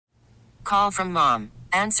call from mom.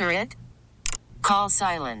 Answer it. Call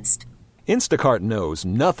silenced. Instacart knows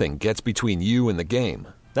nothing gets between you and the game.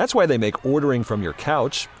 That's why they make ordering from your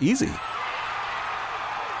couch easy.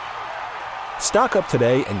 Stock up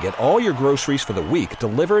today and get all your groceries for the week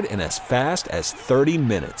delivered in as fast as 30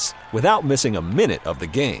 minutes without missing a minute of the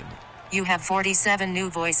game. You have 47 new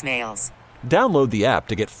voicemails. Download the app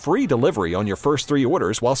to get free delivery on your first 3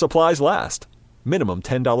 orders while supplies last. Minimum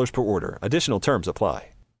 $10 per order. Additional terms apply.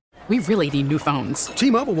 We really need new phones.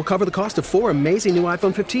 T-Mobile will cover the cost of 4 amazing new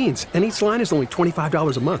iPhone 15s, and each line is only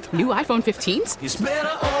 $25 a month. New iPhone 15s? It's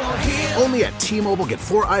better over here. Only at T-Mobile, get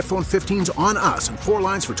 4 iPhone 15s on us and 4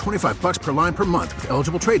 lines for $25 per line per month with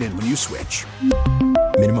eligible trade-in when you switch.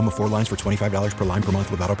 Minimum of 4 lines for $25 per line per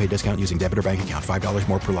month with autopay discount using debit or bank account. $5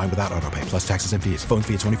 more per line without autopay, plus taxes and fees. Phone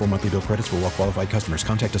fee at 24 monthly bill credits for well-qualified customers.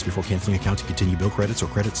 Contact us before canceling account to continue bill credits or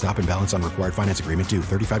credit stop and balance on required finance agreement due.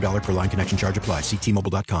 $35 per line connection charge applies. See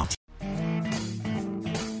T-Mobile.com.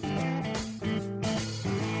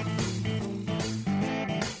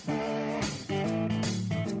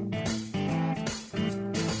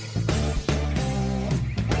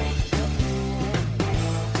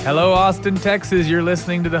 Hello, Austin, Texas. You're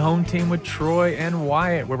listening to the Home Team with Troy and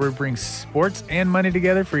Wyatt, where we bring sports and money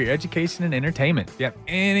together for your education and entertainment. If you have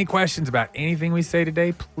any questions about anything we say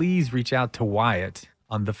today, please reach out to Wyatt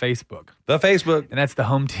on the Facebook. And that's the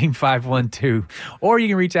Home Team 512. Or you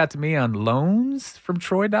can reach out to me on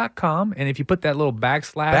loansfromtroy.com. And if you put that little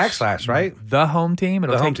backslash, right? The Home Team,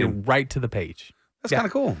 it'll take you right to the page. That's kind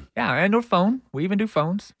of cool. Yeah, and or phone. We even do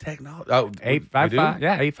phones. Technology. Oh, 855.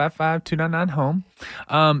 Yeah,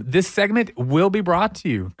 855-299-HOME. This segment will be brought to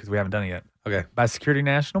you, because we haven't done it yet. Okay. By Security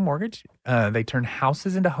National Mortgage. They turn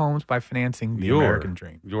houses into homes by financing the American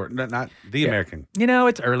dream. Not the American. You know,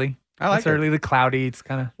 it's early. I like it's early, the cloudy. It's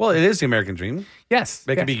kind of. Well, it is the American dream. Yes.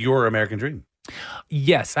 It can be your American dream.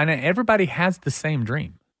 Yes. I know everybody has the same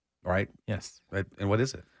dream. Right? Yes. And what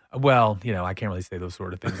is it? Well, you know, I can't really say those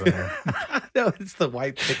sort of things on there. No, it's the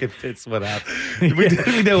white picket fence went out. We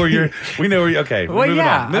know where you're. Okay. Well, moving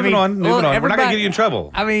on. Moving on. We're not going to get you in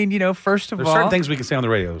trouble. I mean, you know, first of all, there's certain things we can say on the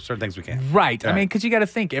radio, certain things we can't. Right. I mean, because you got to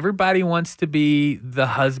think, everybody wants to be the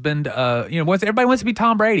husband. Everybody wants to be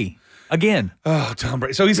Tom Brady again. Oh, Tom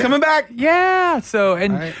Brady. So he's coming back. Yeah. So,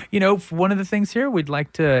 and you know, one of the things here, we'd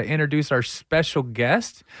like to introduce our special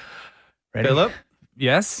guest. Ready? Philip.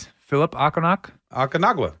 Yes, Philip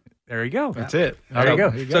Akanagwa. There you go. That's it. There you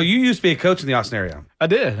go. So you used to be a coach in the Austin area. I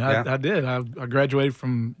did. Yeah. I did. I graduated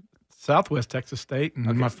from Southwest Texas State,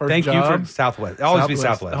 and my first Thank job. you for Southwest. Always be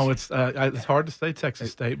Southwest. Oh, it's hard to say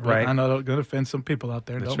Texas State, but Right. I know I'm going to offend some people out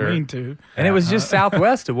there. Don't Sure. mean to. And it was just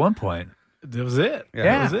Southwest at one point. That was it. Yeah.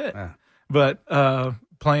 That was it. Yeah. But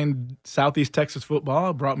playing Southeast Texas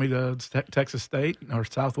football brought me to Texas State or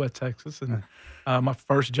Southwest Texas, and my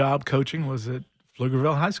first job coaching was at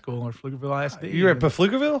Pflugerville High School or Pflugerville ISD. You were at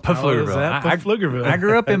Pflugerville? Pflugerville. I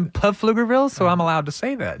grew up in Pflugerville, so I'm allowed to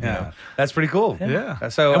say that. Yeah. You know? That's pretty cool. Yeah.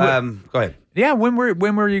 So, go ahead. Yeah. When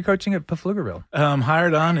were you coaching at Pflugerville?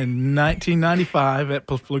 Hired on in 1995 at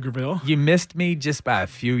Pflugerville. You missed me just by a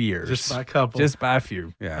few years. Just by a couple. Just by a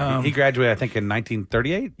few. Yeah. He graduated, I think, in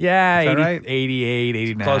 1938. Yeah, Is that 80, right? 88,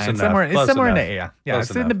 89. Close enough. Somewhere, Close it's somewhere in enough. the yeah. Close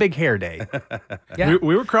It's in enough. the big hair day. Yeah.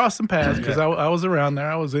 We were crossing paths because I was around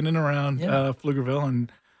there. I was in and around Pflugerville,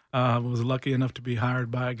 and was lucky enough to be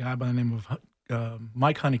hired by a guy by the name of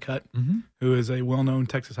Mike Honeycutt, who is a well-known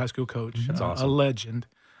Texas high school coach. That's awesome. A legend.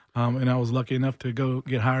 And I was lucky enough to go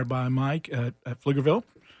get hired by Mike at Pflugerville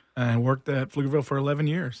and worked at Pflugerville for 11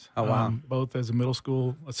 years. Oh, wow. Both as a middle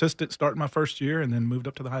school assistant, starting my first year, and then moved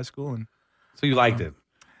up to the high school. And So you liked it?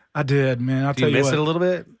 I did, man. I'll Do tell you you miss what. it a little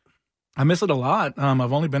bit? I miss it a lot.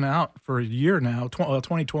 I've only been out for a year now.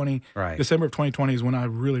 2020, Right. December of 2020 is when I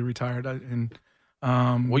really retired.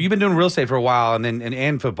 Well, you've been doing real estate for a while,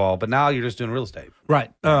 and football, but now you're just doing real estate.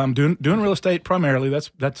 Right. Doing real estate primarily.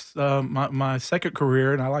 That's my second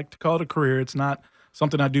career, and I like to call it a career. It's not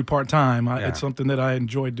something I do part time. It's something that I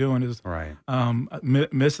enjoy doing. Is Right.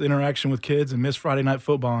 Miss the interaction with kids and miss Friday night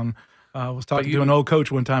football. And I was talking to an old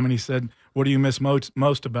coach one time, and he said, "What do you miss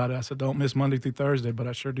most about it?" I said, "Don't miss Monday through Thursday, but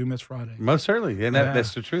I sure do miss Friday." Most certainly, and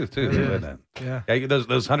that's the truth too, isn't it? Yeah.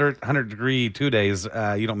 Those 100-degree 2 days,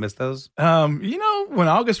 you don't miss those. When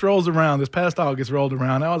August rolls around, this past August rolled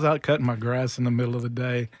around, I was out cutting my grass in the middle of the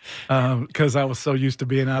day because I was so used to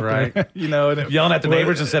being out there. And Yelling at the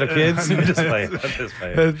neighbors instead of kids. Just playing.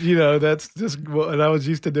 That's just what I was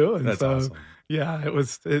used to doing. That's so, awesome. Yeah,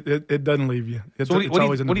 it doesn't leave you. So what do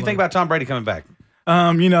you think about Tom Brady coming back?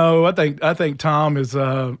 I think Tom is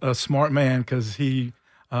a smart man because he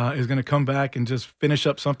is going to come back and just finish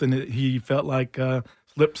up something that he felt like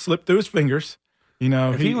slipped through his fingers. You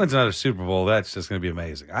know, If he wins another Super Bowl, that's just going to be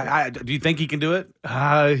amazing. Do you think he can do it?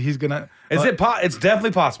 He's gonna. It's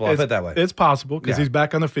definitely possible. I'll put it that way. It's possible because Yeah. he's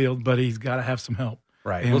back on the field, but he's got to have some help.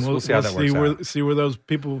 Right. And We'll see how that works out. See where those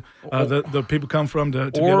people, the people come from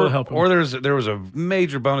to be able to help him. Or there was a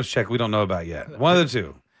major bonus check we don't know about yet. One of the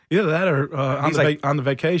two. Either that or on He's on the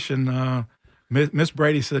vacation, Miss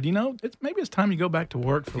Brady said, maybe it's time you go back to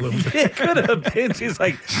work for a little bit. It could have been. She's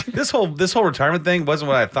like, this whole retirement thing wasn't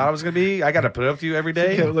what I thought it was going to be. I got to put it up to you every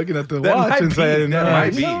day. She kept looking at the That watch might and be- saying, that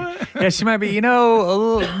might be. Yeah, she might be, a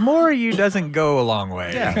little more of you doesn't go a long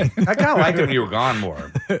way. Yeah, I kind of liked it when you were gone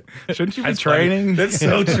more. Shouldn't you be That's training? That's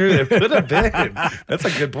so true. It could have been. That's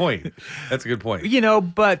a good point. That's a good point.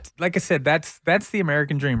 But like I said, that's the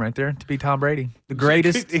American dream right there, to be Tom Brady. The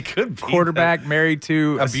greatest It could be quarterback married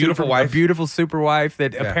to A beautiful wife. a beautiful super wife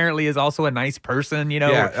that apparently is also a nice person,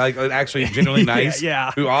 Yeah, like actually genuinely nice.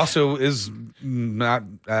 Yeah. Who also is not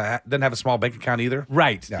doesn't have a small bank account either.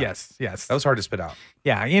 Right. Yeah. Yes. That was hard to spit out.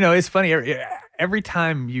 Yeah. It's funny. Every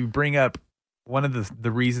time you bring up one of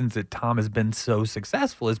the reasons that Tom has been so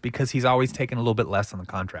successful is because he's always taken a little bit less on the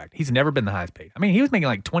contract. He's never been the highest paid. I mean, he was making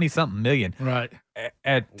like 20-something million Right.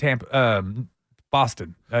 at Tampa,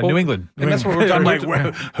 Boston, New England. And that's what we're talking I'm about.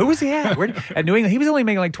 like, who was he at? At New England, he was only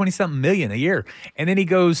making like 20-something million a year. And then he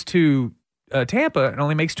goes to Tampa and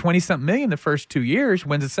only makes 20-something million the first 2 years,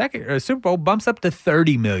 wins a second Super Bowl, bumps up to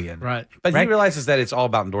 30 million. Right. But Right. he realizes that it's all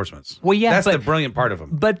about endorsements. Well, yeah, that's but- the brilliant part of him.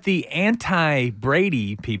 But the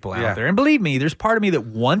anti-Brady people out Yeah. there, and believe me, there's part of me that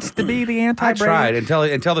wants to be the I anti-Brady. tried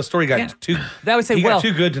until the story got Yeah. too. That would say, he well- got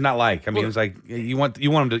too good to not like. I mean, it was like you want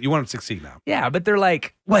him to succeed now. Yeah, but they're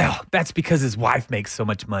like, well, that's because his wife makes so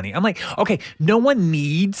much money. I'm like, okay, no one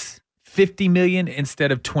needs 50 million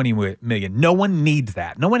instead of 20 million. No one needs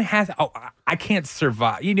that. No one has. Oh, I can't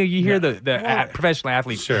survive. You hear the professional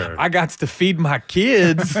athletes. Sure. I got to feed my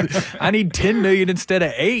kids. I need 10 million instead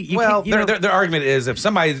of 8. Their argument is if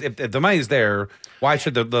the money's there, why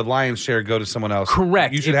should the lion's share go to someone else?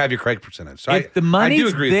 Correct. You should have your correct percentage. So if the I do money's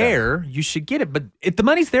agree with that. there, you should get it. But if the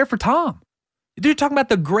money's there for Tom, you're talking about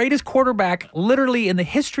the greatest quarterback literally in the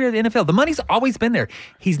history of the NFL. The money's always been there.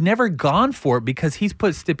 He's never gone for it because he's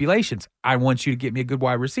put stipulations. I want you to get me a good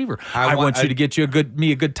wide receiver. I want you to get you a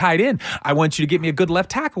good tight end. I want you to get me a good left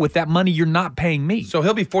tackle with that money you're not paying me. So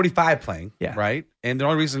he'll be 45 playing, Yeah. right? And the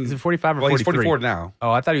only reason Is it 45 or well, 43? he's 44 now.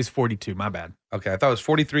 Oh, I thought he was 42. My bad. Okay, I thought it was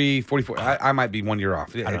 43, 44. I might be 1 year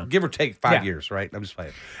off. Give or take 5 years, right? I'm just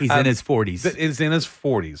playing. He's in his 40s. Is in his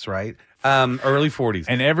 40s, right? Early 40s.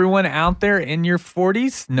 And everyone out there in your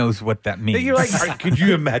 40s knows what that means. You're like, could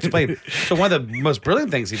you imagine playing? So one of the most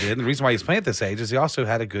brilliant things he did, and the reason why he's playing at this age, is he also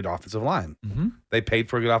had a good offensive line. Mm-hmm. They paid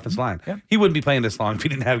for a good offensive line. Yep. He wouldn't be playing this long if he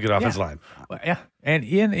didn't have a good offensive line. Well, yeah. And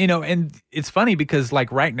and it's funny because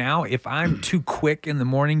like right now, if I'm too quick in the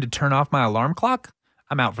morning to turn off my alarm clock,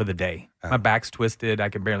 I'm out for the day. My back's twisted. I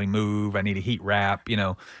can barely move. I need a heat wrap.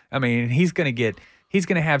 I mean, he's going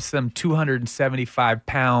to have some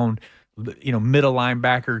 275-pound, middle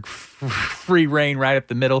linebacker, free reign right up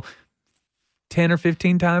the middle, 10 or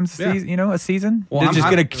 15 times a season. Well,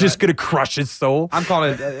 They're just gonna crush his soul. I'm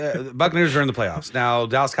calling it. Buccaneers are in the playoffs now.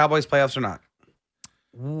 Dallas Cowboys playoffs or not?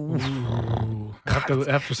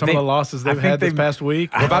 After some of the losses they've had this past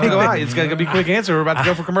week. We're about to go out. It's going to be a quick answer. We're about to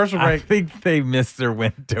go for commercial I break. think they missed their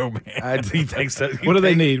window, man. I think so. What do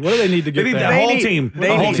they need? What do they need to get need there? the whole team.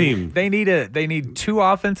 The whole team. They need 2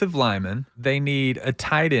 offensive linemen. They need a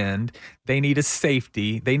tight end. They need a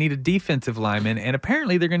safety. They need a defensive lineman, and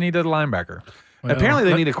apparently they're going to need a linebacker. Well, Apparently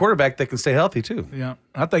they need a quarterback that can stay healthy too. Yeah,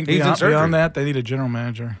 I think He's in surgery. beyond that, they need a general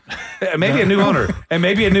manager. And maybe a new owner. And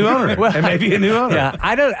maybe a new owner. Yeah,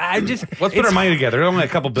 Let's put our money together. They're only a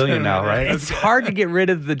couple billion now, right? It's hard to get rid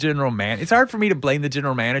of the general man. It's hard for me to blame the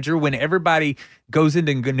general manager when everybody goes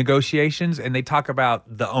into negotiations and they talk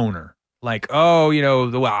about the owner. Like,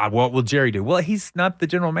 what will Jerry do? Well, he's not the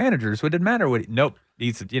general manager, so it didn't matter what. Nope.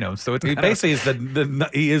 He's, so it's Basically,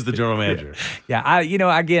 he is the general manager. Yeah,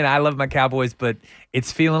 I love my Cowboys, but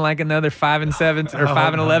it's feeling like another 5-7 or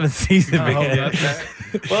 5-11 season, man.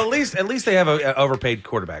 Well, at least they have an overpaid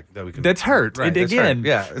quarterback that we can. That's hurt. Right, Again,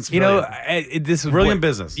 that's hurt. Yeah, it's this is brilliant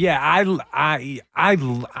business. Yeah, I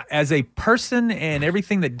as a person and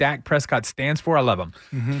everything that Dak Prescott stands for, I love him.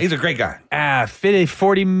 Mm-hmm. He's a great guy.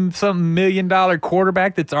 $40-something million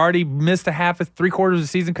quarterback that's already missed 3/4 of the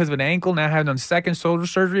season because of an ankle, now having on second shoulder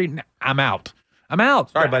surgery. I'm out. I'm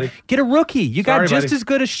out. Sorry, buddy. Get a rookie. You got Sorry, just buddy. as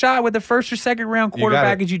good a shot with the first or second round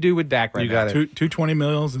quarterback as you do with Dak right You now. got it. Two 20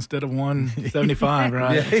 mils instead of 175,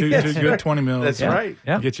 right? Yeah. Two good 20 mils. That's right.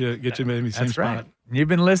 Yeah. Get you maybe the same That's spot. right. You've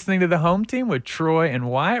been listening to the Home Team with Troy and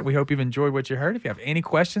Wyatt. We hope you've enjoyed what you heard. If you have any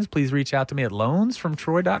questions, please reach out to me at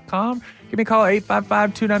loansfromtroy.com. Give me a call,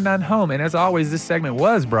 855-299-HOME. And as always, this segment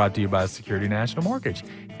was brought to you by Security National Mortgage.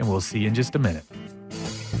 And we'll see you in just a minute.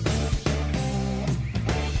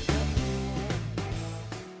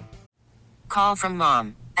 Call from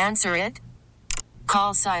mom. Answer it.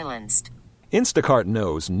 Call silenced. Instacart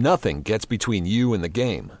knows nothing gets between you and the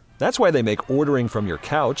game. That's why they make ordering from your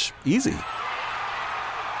couch easy.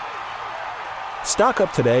 Stock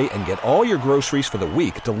up today and get all your groceries for the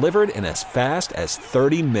week delivered in as fast as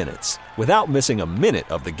 30 minutes without missing a minute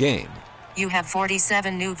of the game. You have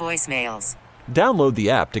 47 new voicemails. Download the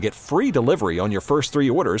app to get free delivery on your first 3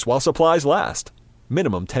 orders while supplies last.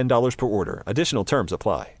 Minimum $10 per order. Additional terms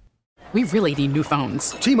apply. We really need new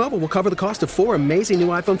phones. T-Mobile will cover the cost of 4 amazing new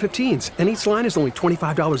iPhone 15s, and each line is only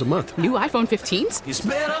 $25 a month. New iPhone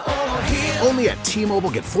 15s? Only at T-Mobile,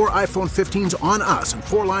 get 4 iPhone 15s on us and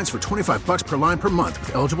 4 lines for $25 per line per month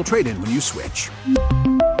with eligible trade-in when you switch.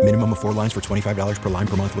 Minimum of 4 lines for $25 per line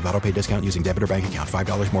per month with autopay discount using debit or bank account.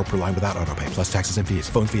 $5 more per line without autopay, plus taxes and fees.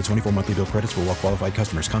 Phone fee at 24 monthly bill credits for well-qualified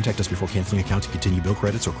customers. Contact us before canceling account to continue bill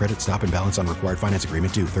credits or credit stop and balance on required finance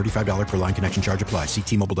agreement due. $35 per line connection charge applies. See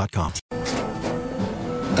T-Mobile.com.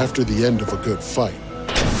 After the end of a good fight,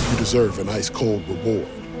 you deserve an ice-cold reward.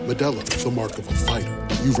 Modelo is the mark of a fighter.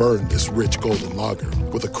 You've earned this rich golden lager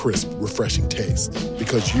with a crisp, refreshing taste.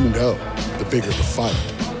 Because you know, the bigger the fight,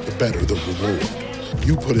 the better the reward.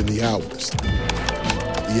 You put in the hours,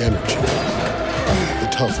 the energy, the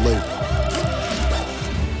tough labor.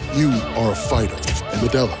 You are a fighter, and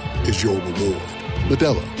Modelo is your reward.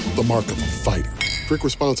 Modelo, the mark of a fighter. Drink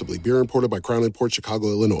responsibly. Beer imported by Crown Imports, Chicago,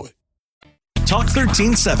 Illinois. Talk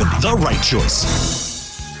 1370, the right choice.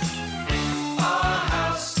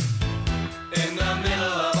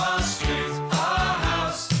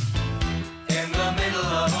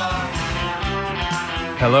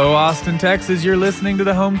 Hello, Austin, Texas. You're listening to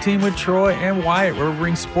the Home Team with Troy and Wyatt, where we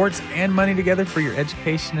bring sports and money together for your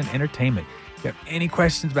education and entertainment. If you have any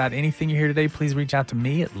questions about anything you hear today, please reach out to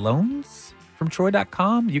me at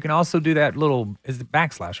loansfromtroy.com. You can also do that little, is it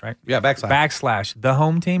backslash, right? Yeah, backslash. Backslash. The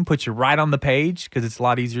Home Team puts you right on the page because it's a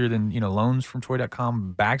lot easier than,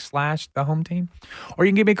 loansfromtroy.com backslash the Home Team. Or you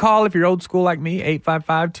can give me a call if you're old school like me,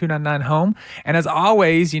 855-299-HOME. And as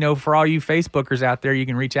always, for all you Facebookers out there, you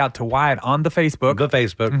can reach out to Wyatt on the Facebook. The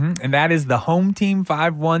Facebook. And that is the Home Team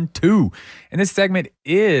 512. And this segment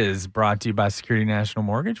is brought to you by Security National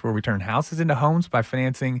Mortgage, where we turn houses into homes by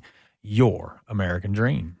financing your American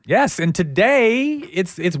dream. Yes, and today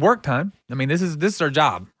it's work time. I mean, this is our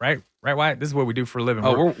job, right? Right, Wyatt? This is what we do for a living.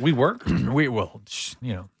 Oh, we work? We will,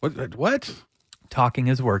 What? Talking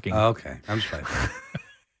is working. Oh, okay, I'm just playing.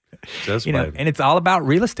 Just playing. And it's all about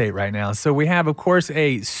real estate right now. So we have, of course,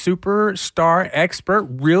 a superstar expert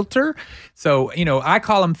realtor. So, I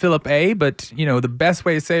call him Philip A., but, the best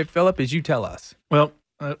way to say it, Philip, is you tell us. Well,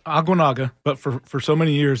 Aguanaga, but for so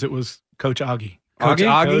many years it was Coach Augie. Coach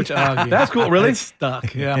Augie. That's cool, really? It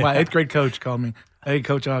stuck. Yeah, my 8th grade coach called me, "Hey,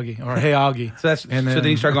 Coach Augie," or "Hey, Augie." So then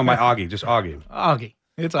you start going by Augie, just Augie. Augie.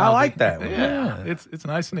 It's Augie. I like that one. Yeah, it's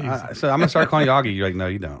nice and easy. So I'm gonna start calling you Augie. You're like, no,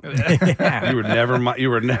 you don't. You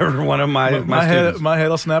were never one of my students. My head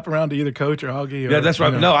will snap around to either Coach or Augie. Or, Yeah, that's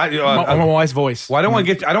right. No, my wife's voice. Well, I don't want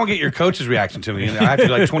to get your coach's reaction to me. I have to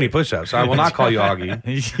do like 20 push-ups. So I will not call you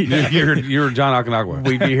Augie. You're John Akinagwa.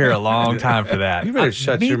 We'd be here a long time for that. You better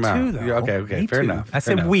shut your mouth. Too, though. Okay, fair enough. I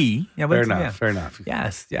said we. Yeah, Fair enough.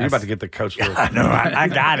 Yes. You're about to get the coach. I know. I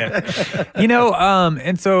got it.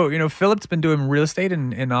 And so Philip's been doing real estate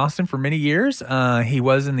in Austin for many years. He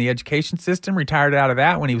was in the education system, retired out of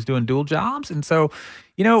that when he was doing dual jobs. And so,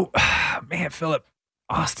 man, Philip,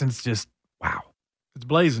 Austin's just, wow. It's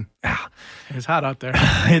blazing. It's hot out there.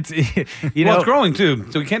 It's growing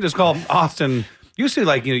too. So we can't just call Austin. Used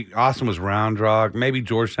to Austin was Round Rock, maybe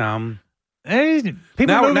Georgetown. People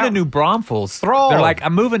moving to New Braunfels. Thrall. They're like,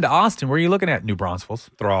 I'm moving to Austin. Where are you looking at? New Braunfels.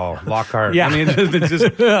 Thrall, Lockhart. Yeah. I mean, it's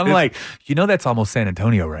just, I'm like, that's almost San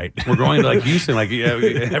Antonio, right? We're going to Houston.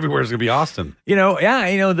 Everywhere's going to be Austin.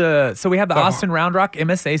 So we have the Austin Round Rock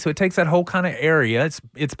MSA. So it takes that whole kind of area.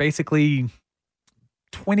 It's basically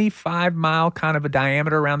 25-mile kind of a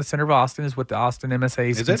diameter around the center of Austin is what the Austin MSA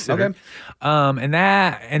is considered. Okay.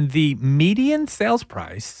 And the median sales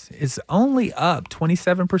price is only up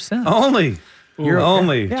 27%. Only. You're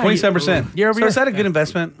only yeah, 27%. Year over So year. is that a good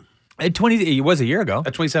investment? It was a year ago.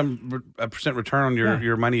 A 27% return on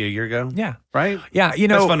your money a year ago? Yeah. Right? Yeah.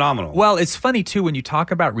 That's phenomenal. Well, it's funny, too, when you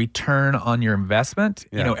talk about return on your investment,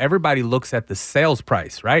 everybody looks at the sales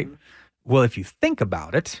price, right? Well, if you think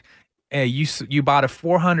about it, you bought a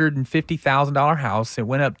 $450,000 house. It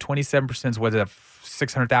went up 27%. Was it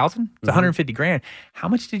 $600,000? It's $150,000. How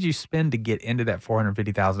much did you spend to get into that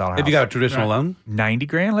 $450,000 house? If you got a traditional loan,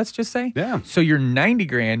 $90,000, let's just say. Yeah. So your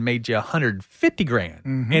 $90,000 made you $150,000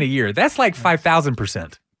 in a year. That's like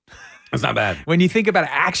 5,000%. That's not bad. When you think about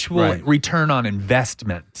actual return on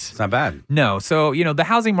investment. It's not bad. No. So, the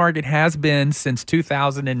housing market has been, since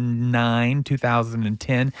 2009,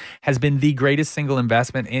 2010, has been the greatest single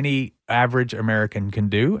investment any average American can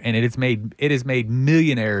do. And it has made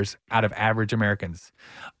millionaires out of average Americans.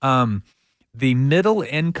 The middle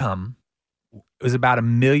income was about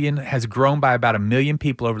 1 million, has grown by about 1 million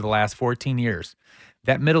people over the last 14 years.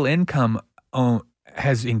 That middle income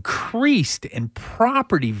has increased in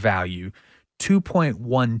property value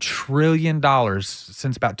 $2.1 trillion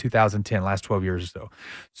since about 2010, last 12 years or so.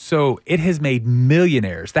 So it has made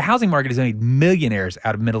millionaires. The housing market has made millionaires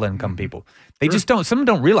out of middle income people. They just don't, some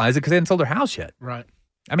don't realize it because they haven't sold their house yet. Right.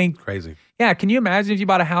 I mean, crazy. Yeah. Can you imagine if you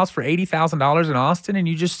bought a house for $80,000 in Austin and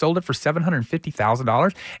you just sold it for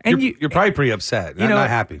 $750,000? And you're probably pretty upset. Not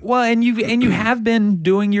happy. Well, and you have been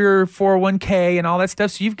doing your 401k and all that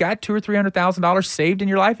stuff. So you've got $200,000 or $300,000 saved in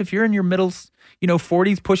your life. If you're in your middle,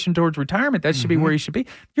 40s pushing towards retirement, that should be where you should be.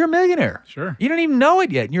 You're a millionaire. Sure. You don't even know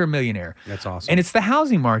it yet. And you're a millionaire. That's awesome. And it's the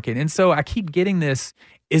housing market. And so I keep getting this.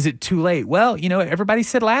 Is it too late? Well, everybody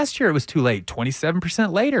said last year it was too late.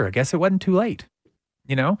 27% later. I guess it wasn't too late.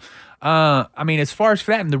 As far as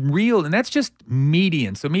for that, and that's just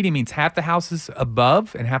median. So median means half the houses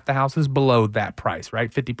above and half the houses below that price,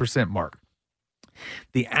 right? 50% mark.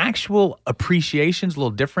 The actual appreciation's a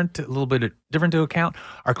little bit different to account.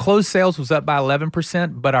 Our closed sales was up by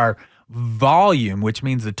 11%, but our volume, which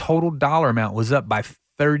means the total dollar amount, was up by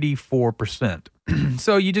 34%.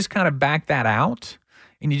 So you just kind of back that out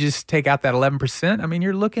and you just take out that 11%.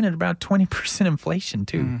 You're looking at about 20% inflation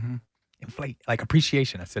too. Mm-hmm. Like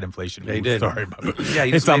appreciation. I said inflation. Yeah, you did. Sorry. Yeah,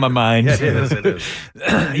 it's on my mind. Yeah, it is.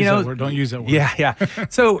 Don't use that word. Yeah.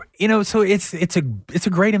 So, it's a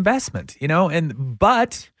great investment,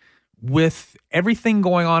 but with everything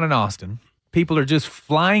going on in Austin, people are just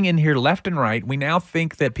flying in here left and right. We now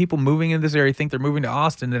think that people moving in this area think they're moving to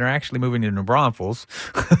Austin that are actually moving to New Braunfels.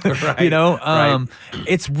 Right.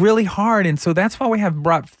 It's really hard. And so that's why we have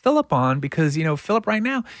brought Philip on, because, Philip right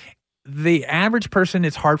now, the average person,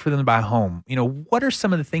 it's hard for them to buy a home. What are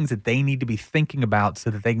some of the things that they need to be thinking about so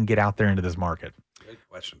that they can get out there into this market? Good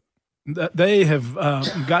question. They have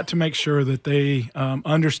got to make sure that they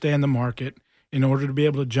understand the market in order to be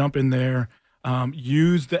able to jump in there,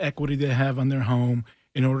 use the equity they have on their home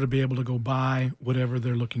in order to be able to go buy whatever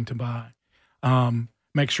they're looking to buy.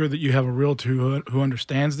 Make sure that you have a realtor who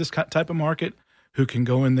understands this type of market, who can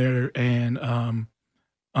go in there and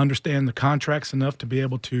understand the contracts enough to be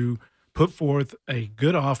able to put forth a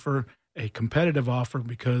good offer, a competitive offer,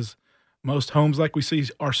 because most homes, like we see,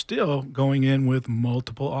 are still going in with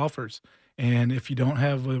multiple offers. And if you don't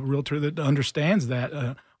have a realtor that understands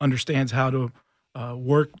that, understands how to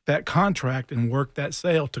work that contract and work that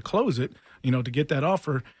sale to close it, to get that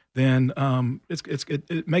offer, then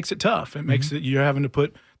it makes it tough. It makes it, you're having to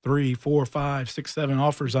put 3, 4, 5, 6, 7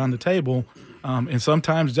 offers on the table, and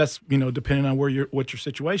sometimes that's depending on what your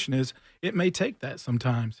situation is, it may take that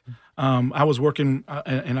sometimes. I was working,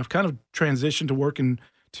 and I've kind of transitioned to working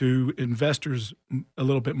to investors a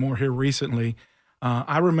little bit more here recently.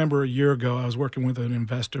 I remember a year ago I was working with an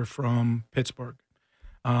investor from Pittsburgh,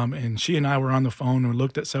 and she and I were on the phone and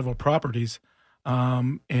looked at several properties,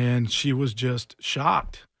 and she was just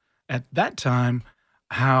shocked at that time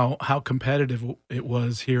how competitive it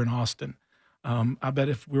was here in Austin. I bet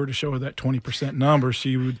if we were to show her that 20% number,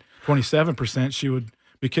 27%, she would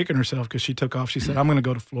be kicking herself because she took off. She said, I'm going to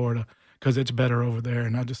go to Florida because it's better over there.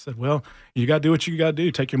 And I just said, well, you got to do what you got to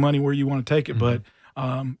do. Take your money where you want to take it. But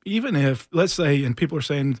even if, let's say, and people are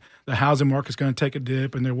saying the housing market's going to take a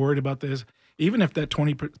dip and they're worried about this, even if that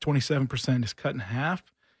 27% is cut in half,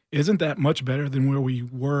 isn't that much better than where we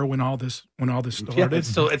were when all this started? Yeah,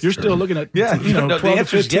 You're still looking at 12 to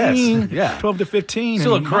 15. Yeah. 12 to 15.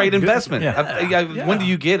 Still a great investment. Yeah. When do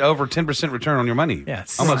you get over 10% return on your money?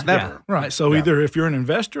 Yes. Almost never. Yeah. Right. So either if you're an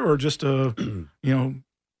investor or just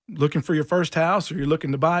looking for your first house, or you're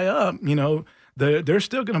looking to buy up, there's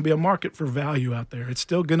still going to be a market for value out there. It's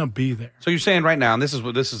still going to be there. So you're saying right now, and this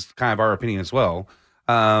is kind of our opinion as well,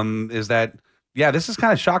 is that this is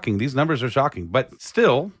kind of shocking. These numbers are shocking, but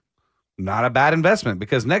still not a bad investment,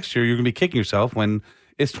 because next year you're going to be kicking yourself when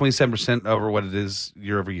it's 27% over what it is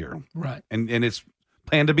year over year. Right. And it's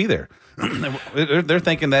planned to be there. They're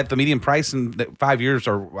thinking that the median price in 5 years,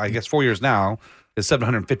 or I guess 4 years now, is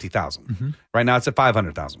 $750,000. Right now it's at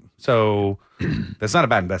 $500,000. So that's not a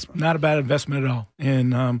bad investment. Not a bad investment at all.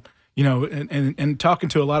 And and talking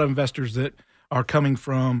to a lot of investors that are coming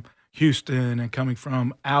from Houston and coming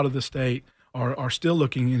from out of the state are still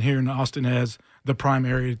looking in here in Austin as the prime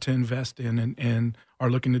area to invest in, and are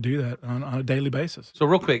looking to do that on a daily basis. So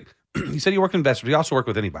real quick, you said you work with investors. You also work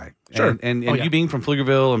with anybody. Sure. And you being from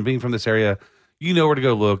Pflugerville and being from this area, you know where to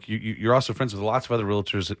go look. You're also friends with lots of other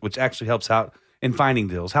realtors, which actually helps out in finding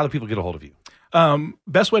deals. How do people get a hold of you?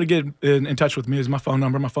 Best way to get in touch with me is my phone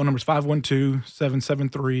number. My phone number is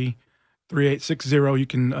 512-773-3860. You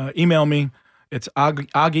can email me. It's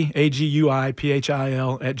Agui,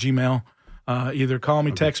 AGUIPHIL @gmail. Either call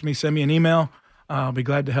me, text me, send me an email. I'll be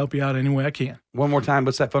glad to help you out any way I can. One more time,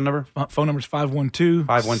 what's that phone number? Phone number is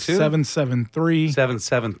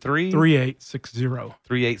 512-773-3860.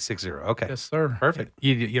 3860. Okay. Yes, sir. Perfect.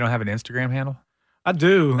 You don't have an Instagram handle? I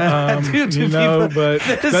do. But doesn't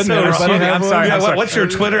so everybody wrong. have I'm one? sorry. What's your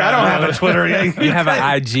Twitter? I don't have a Twitter. You have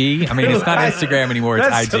an IG? I mean, it's not Instagram anymore.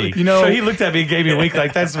 It's IG. So he looked at me and gave me a wink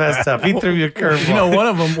like, that's messed up. He threw me a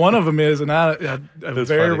curveball. One of them is, and I very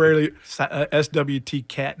funny. rarely, SWT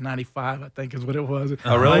Cat 95, I think is what it was.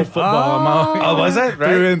 Oh, really? Football. Oh, was it?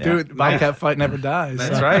 Right. Through it. Bobcat fight never dies.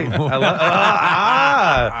 That's right.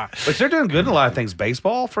 But they're doing good in a lot of things.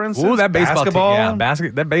 Baseball, for instance. Ooh, that baseball basketball. team.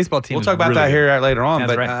 Yeah, that baseball team. We'll talk about really that good. here later on.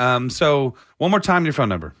 That's But right. so one more time, your phone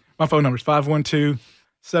number. My phone number is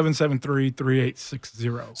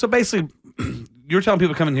 512-773-3860. So basically, you're telling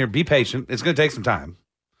people coming here, be patient. It's going to take some time.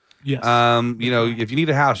 Yes. If you need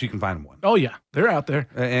a house, you can find one. Oh yeah, they're out there.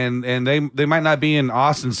 And they might not be in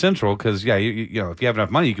Austin Central because if you have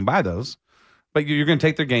enough money, you can buy those. But you're going to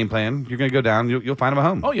take their game plan. You're going to go down. You'll find them a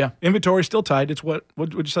home. Oh yeah, inventory's still tight. It's what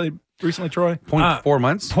would you say recently, Troy? 0.4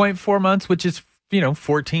 months. 0.4 months, which is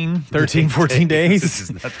 14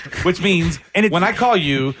 days. Which means when I call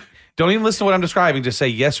you, don't even listen to what I'm describing. Just say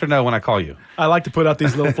yes or no when I call you. I like to put out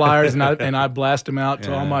these little flyers and I blast them out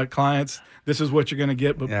to all my clients. This is what you're going to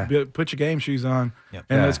get, but put your game shoes on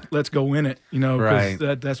and let's go win it.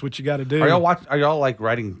 Because that's what you got to do. Are y'all like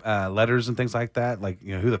writing letters and things like that? Like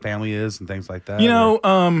who the family is and things like that.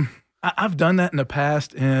 I've done that in the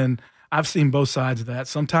past and I've seen both sides of that.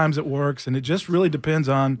 Sometimes it works, and it just really depends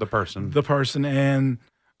on the person, and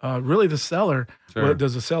really the seller. Sure.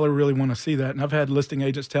 Does the seller really want to see that? And I've had listing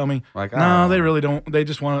agents tell me, like, no, they really don't. They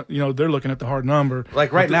just want to, they're looking at the hard number.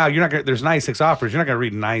 Like right now, you're not gonna, there's 96 offers. You're not going to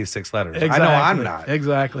read 96 letters. Exactly. I know I'm not.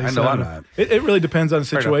 Exactly. I know I'm not. It really depends on the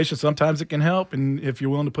situation. Sometimes it can help, and if you're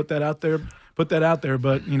willing to put that out there. But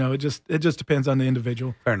it just depends on the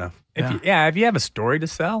individual. Fair enough. If you have a story to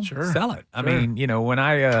sell, sell it. I mean, when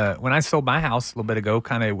I sold my house a little bit ago,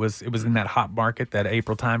 it was in that hot market, that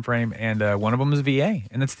April timeframe, and one of them was VA,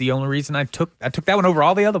 and that's the only reason I took that one over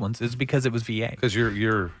all the other ones is because it was VA. Because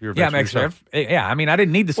you're I'm ex-sheriff. Yeah, I mean, I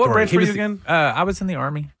didn't need the story. What branch were you again? I was in the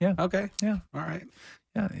Army. Yeah. Okay. Yeah. All right.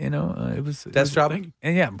 Yeah, it was desk job.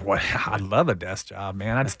 And boy, I love a desk job,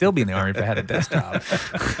 man. I'd still be in the Army if I had a desk job.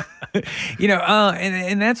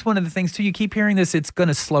 And that's one of the things too. You keep hearing this; it's going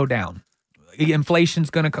to slow down. Inflation's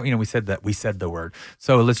going to come. We said the word.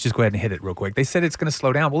 So let's just go ahead and hit it real quick. They said it's going to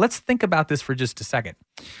slow down. Well, let's think about this for just a second.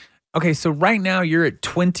 Okay, so right now you're at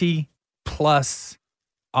 20 plus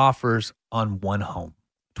offers on one home,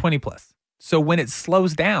 20 plus. So when it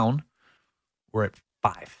slows down, we're at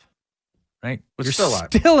 5. Right, which you're is still a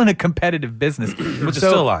lot. Still in a competitive business, which is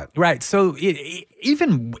still a lot. Right, so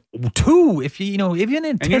even 2, if even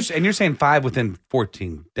in 10, and you're saying 5 within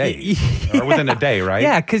 14 days or within a day, right?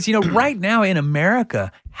 Yeah, because right now in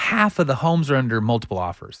America, half of the homes are under multiple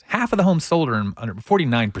offers. Half of the homes sold are under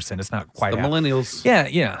 49%. It's not quite the half. Millennials.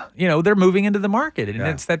 Yeah. They're moving into the market, and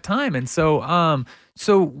it's that time, and so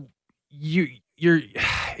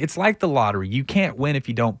it's like the lottery. You can't win if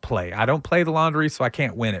you don't play. I don't play the lottery, so I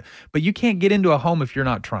can't win it. But you can't get into a home if you're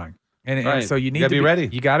not trying. And so you need to be ready.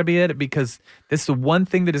 You got to be at it because this is the one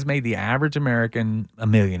thing that has made the average American a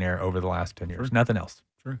millionaire over the last 10 years. Nothing else.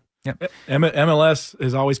 True. Yep. MLS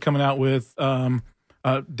is always coming out with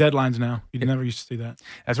deadlines now. You never used to see that.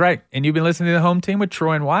 That's right. And you've been listening to The Home Team with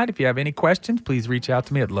Troy and Wyatt. If you have any questions, please reach out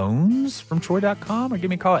to me at loansfromtroy.com or give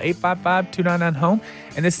me a call at 855-299-HOME.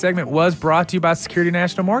 And this segment was brought to you by Security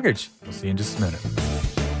National Mortgage. We'll see you in just a minute.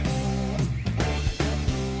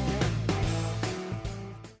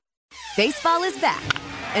 Baseball is back,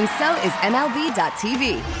 and so is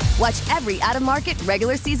MLB.tv. Watch every out-of-market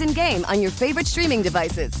regular season game on your favorite streaming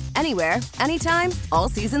devices, anywhere, anytime, all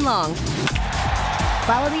season long.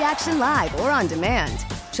 Follow the action live or on demand.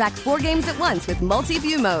 Track 4 games at once with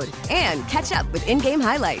multi-view mode and catch up with in-game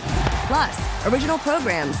highlights. Plus, original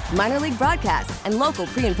programs, minor league broadcasts, and local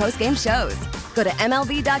pre- and post-game shows. Go to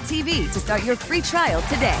MLB.tv to start your free trial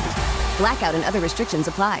today. Blackout and other restrictions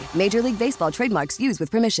apply. Major League Baseball trademarks used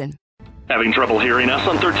with permission. Having trouble hearing us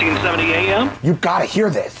on 1370 AM? You gotta hear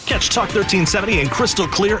this. Catch Talk 1370 in crystal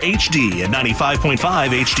clear HD and 95.5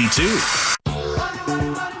 HD2.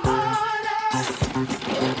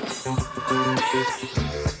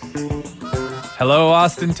 Hello,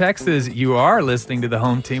 Austin, Texas. You are listening to the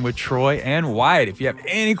Home Team with Troy and Wyatt. If you have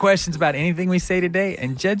any questions about anything we say today,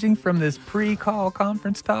 and judging from this pre-call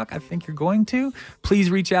conference talk, I think you're going to, please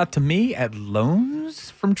reach out to me at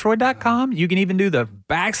loansfromtroy.com. You can even do the /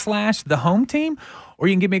 the Home Team, or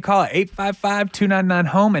you can give me a call at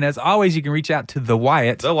 855-299-HOME. And as always, you can reach out to The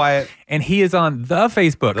Wyatt. And he is on the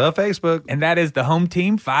Facebook. And that is the Home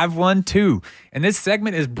Team 512. And this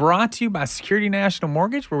segment is brought to you by Security National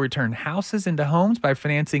Mortgage, where we turn houses into homes by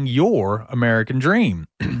financing your American dream.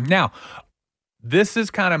 Now, this is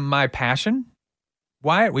kind of my passion.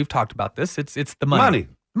 Wyatt, we've talked about this. It's the money.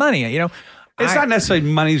 Money, you know. It's not necessarily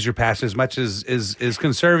money's your passion as much as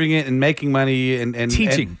conserving it and making money and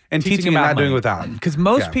teaching and not doing without. Because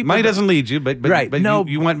most people, money doesn't lead you, but no,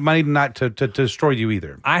 you want money not to destroy you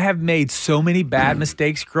either. I have made so many bad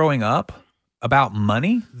mistakes growing up about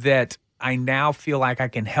money that I now feel like I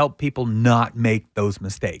can help people not make those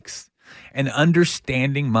mistakes. And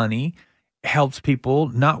understanding money helps people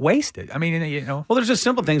not waste it. I mean, you know. Well, there's just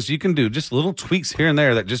simple things you can do, just little tweaks here and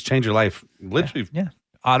there that just change your life, literally. Yeah.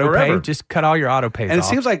 Auto pay, just cut all your auto pays and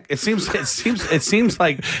off. It seems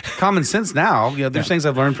like common sense now. You know, there's things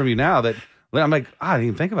I've learned from you now that I'm like, I didn't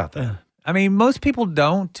even think about that. I mean, most people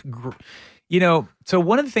don't. You know, so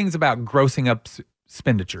one of the things about grossing up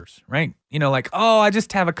expenditures, right? You know, like, oh, I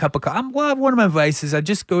just have a cup of coffee. Well, one of my vices, I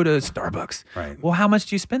just go to Starbucks. Right. Well, how much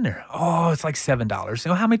do you spend there? Oh, it's like $7. You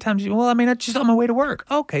know, how many times? Well, I mean, it's just on my way to work.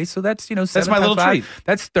 Okay, so that's, you know, that's my little treat.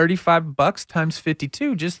 That's $35 times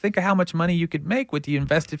 52. Just think of how much money you could make with you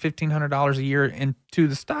invested $1,500 a year into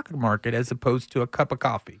the stock market as opposed to a cup of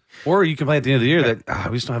coffee. Or you can play at the end of the year that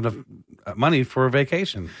we just don't have enough money for a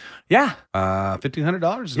vacation. Yeah.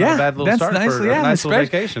 $1,500 is not a bad little start for a nice little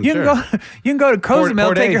vacation. You can go to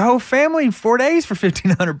Cozumel, take your whole family 4 days for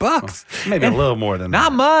 $1,500. Well, maybe a little more than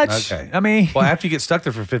not that. Much. Okay. I mean, well, after you get stuck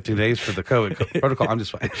there for 15 days for the COVID protocol, I'm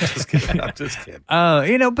just kidding. I'm just kidding.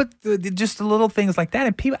 You know, but just the little things like that,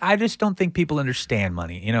 and people, I just don't think people understand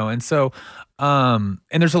money. You know, and so, and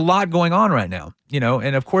there's a lot going on right now. You know,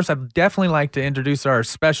 and of course, I'd definitely like to introduce our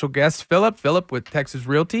special guest, Philip with Texas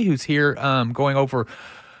Realty, who's here going over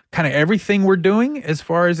kind of everything we're doing as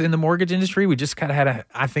far as in the mortgage industry. We just kind of had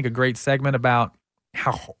I think a great segment about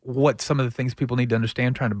what some of the things people need to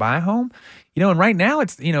understand trying to buy a home. You know, and right now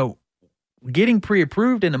it's, you know, getting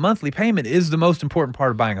pre-approved in a monthly payment is the most important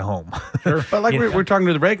part of buying a home. Sure. But like we're talking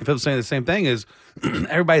to the break, and Phil's saying the same thing is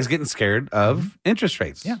everybody's getting scared of interest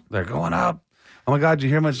rates. Yeah. They're going up. Oh my God, did you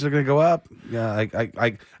hear how much they're going to go up? Yeah,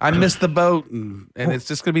 I missed the boat, and it's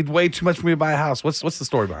just going to be way too much for me to buy a house. What's the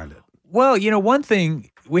story behind it? Well, you know, one thing,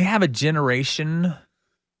 we have a generation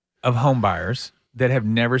of home buyers that have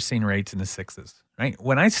never seen rates in the 6s, right?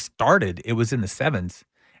 When I started, it was in the 7s,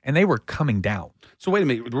 and they were coming down. So wait a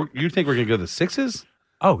minute, you think we're going to go to the 6s?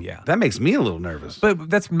 Oh, yeah. That makes me a little nervous. But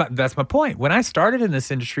that's my point. When I started in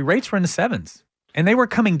this industry, rates were in the 7s, and they were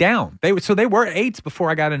coming down. They were 8s before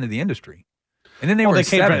I got into the industry. And then they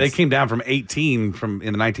came down from 18 in the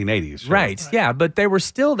 1980s. Right. Yeah, but they were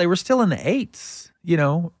still in the 8s, you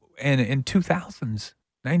know, and in 2000s,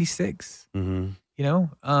 96. Mm-hmm. You know,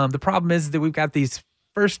 the problem is that we've got these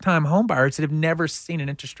first-time home buyers that have never seen an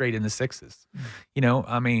interest rate in the 6s. You know,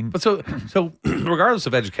 I mean, but so regardless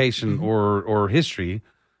of education or history,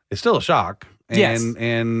 it's still a shock. Yes.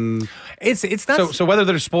 And it's not so whether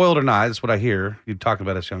they're spoiled or not, that's what I hear you talking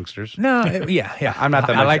about us youngsters. No, yeah. I'm not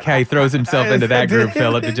that I like how he throws himself into that group,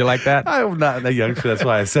 Philip. Did you like that? I'm not a youngster, that's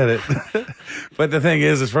why I said it. But the thing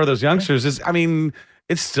is for those youngsters,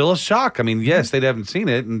 it's still a shock. I mean, yes, they haven't seen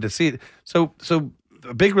it, and to see it. So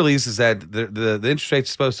a big release is that the interest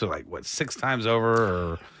rate's supposed to 6 times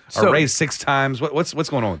over or raise 6 times. What's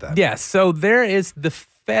going on with that? Yeah. So there is the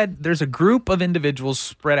Fed. There's a group of individuals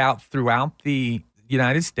spread out throughout the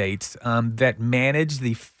United States that manage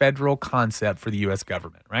the federal concept for the U.S.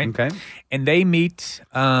 government, right? Okay. And they meet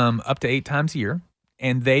up to 8 times a year,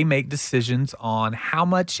 and they make decisions on how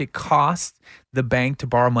much it costs the bank to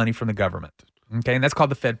borrow money from the government. Okay, and that's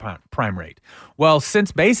called the Fed prime rate. Well,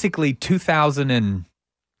 since basically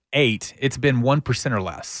 2008, it's been 1% or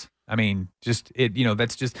less. I mean,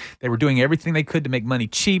 that's just, they were doing everything they could to make money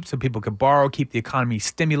cheap so people could borrow, keep the economy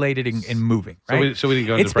stimulated and moving. Right? So we didn't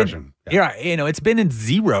go into depression. It's been in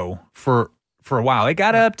zero for a while. It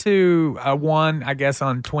got up to 1, I guess,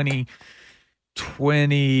 on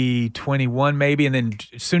 2021 maybe, and then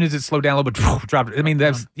as soon as it slowed down a little bit, dropped. I mean,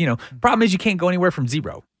 that's problem is you can't go anywhere from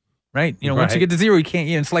zero. Right. Once you get to zero, you can't,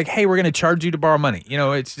 it's like, hey, we're going to charge you to borrow money.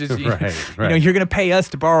 It's just, you're going to pay us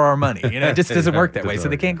to borrow our money. It just doesn't work that way. So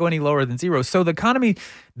they can't go any lower than zero. So the economy,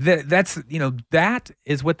 that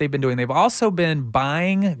is what they've been doing. They've also been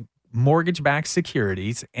buying mortgage-backed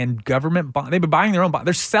securities and government bonds. They've been buying their own bonds.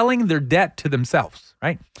 They're selling their debt to themselves,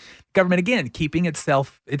 right? Government, again, keeping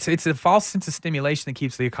itself, it's a false sense of stimulation that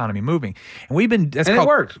keeps the economy moving. And it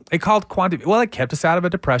worked. It called quantitative, it kept us out of a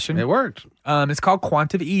depression. It worked. It's called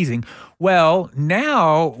quantitative easing. Well,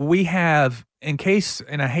 now we have, and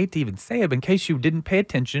I hate to even say it, but in case you didn't pay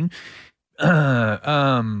attention,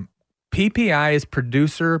 PPI is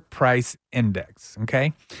Producer Price Index,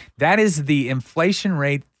 okay? That is the inflation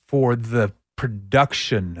rate for the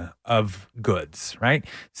production of goods, right?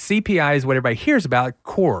 CPI is what everybody hears about,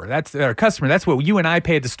 core. That's our customer. That's what you and I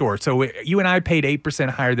pay at the store. So you and I paid 8%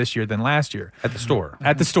 higher this year than last year. At the store.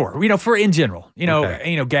 At the store. For in general.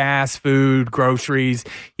 Gas, food, groceries,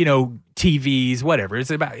 TVs, whatever.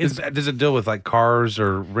 It's about. Does it deal with like cars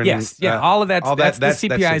or renting? Yes, all of that. That's the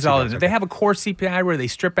CPI is all of it. They have a core CPI where they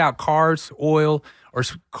strip out cars, oil, or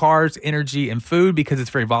cars, energy, and food because it's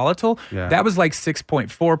very volatile. Yeah. That was like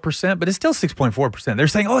 6.4%, but it's still 6.4%. They're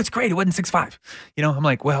saying, oh, it's great. It wasn't 6.5. I'm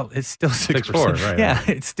like, well, it's still 6%. Right, yeah,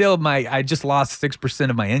 it's still I just lost 6%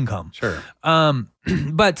 of my income. Sure.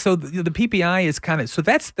 But so the PPI is kind of, so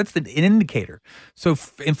that's an indicator. So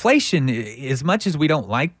inflation, as much as we don't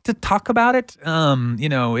like to talk about it,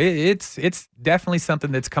 it's definitely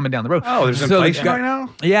something that's coming down the road. Oh, there's inflation right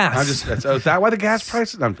now? Yeah. Is that why the gas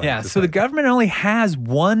prices? So the government only has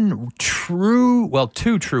two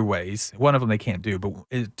true ways. One of them they can't do,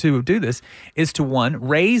 but to do this is to, one,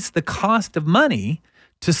 raise the cost of money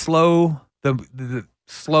to slow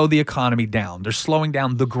the economy down. They're slowing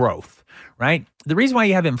down the growth. Right? The reason why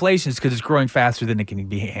you have inflation is because it's growing faster than it can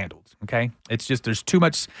be handled. Okay? It's just there's too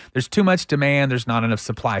much demand, there's not enough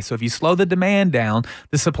supply. So if you slow the demand down,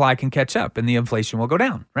 the supply can catch up and the inflation will go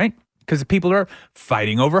down, right? Because people are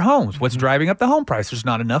fighting over homes. What's driving up the home price? There's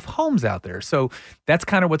not enough homes out there. So that's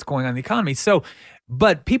kind of what's going on in the economy. So,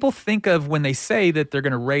 but people think of when they say that they're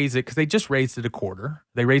going to raise it, because they just raised it a quarter.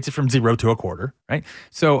 They raised it from 0 to a quarter, right?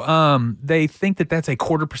 So they think that that's a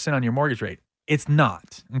 0.25% on your mortgage rate. It's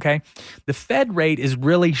not, okay? The Fed rate is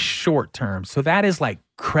really short term. So that is like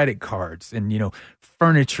credit cards and,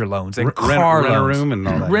 furniture loans and car loans. Rent a room and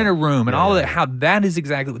all that. Rent a room and all of that. How that is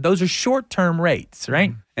exactly, those are short term rates,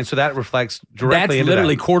 right? And so that reflects directly into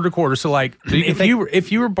literally quarter to quarter. So like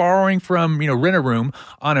if you were borrowing from, Rent a Room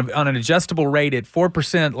on an adjustable rate at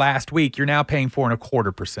 4% last week, you're now paying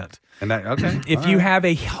 4.25%. And that, okay. If you have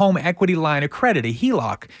a home equity line of credit, a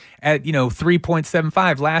HELOC at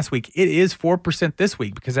 3.75 last week, it is 4% this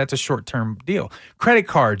week because that's a short-term deal. Credit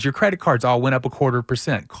cards, your credit cards all went up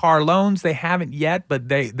 0.25%. Car loans, they haven't yet, but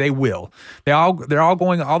they will. They're all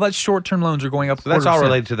going. All that short-term loans are going up. So that's all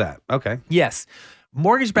related to that. Okay. Yes.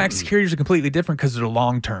 Mortgage-backed securities are completely different because they're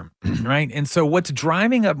long-term, right? And so what's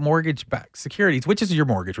driving up mortgage-backed securities, which is your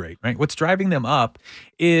mortgage rate, right? What's driving them up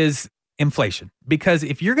is inflation. Because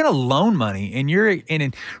if you're going to loan money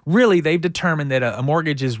and really they've determined that a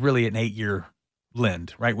mortgage is really an 8-year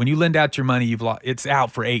lend, right? When you lend out your money, it's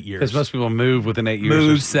out for 8 years. Because most people move within 8 years.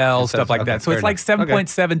 Move, sell, stuff like that. So it's like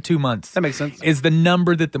 7.72 months. That makes sense. Is the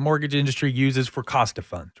number that the mortgage industry uses for cost of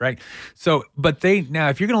funds, right? So, but now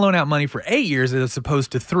if you're going to loan out money for 8 years as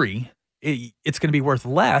opposed to 3, it's going to be worth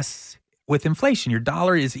less with inflation. Your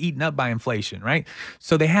dollar is eaten up by inflation, right?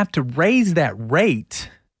 So they have to raise that rate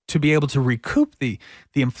to be able to recoup the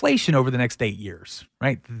inflation over the next 8 years,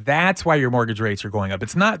 right? That's why your mortgage rates are going up.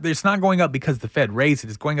 It's not going up because the Fed raised it.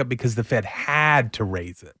 It's going up because the Fed had to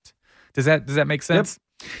raise it. Does that make sense?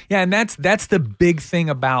 Yep. Yeah, and that's the big thing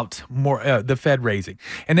about the Fed raising.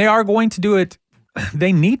 And they are going to do it.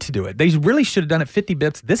 They need to do it. They really should have done it 50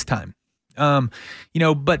 bips this time.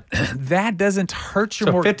 But that doesn't hurt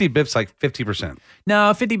your mortgage. So 50 bips, like 50%.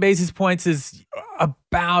 No, 50 basis points is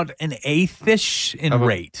about an eighth-ish in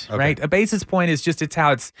rate, right? A basis point is just, it's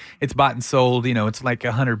how it's bought and sold. It's like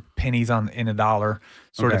 100 pennies in a dollar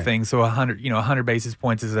sort of thing. So 100 basis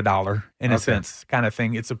points is $1 in a sense kind of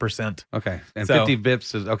thing. It's a percent. Okay. And so 50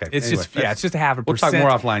 bips is, okay. It's anyway, it's just a half a percent. We'll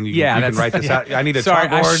talk more offline. You can write this out. I need a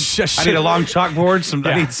chalkboard. I need a long chalkboard.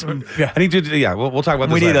 I need to, we'll talk about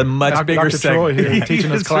this later. We need a much bigger Dr. Troy here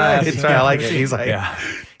teaching us class. I like it. He's like,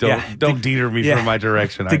 Don't deter me from my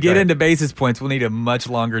direction. To get into basis points, we'll need a much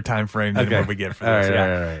longer time frame than what we get for this. All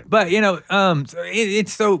right. But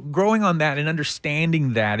it's so growing on that and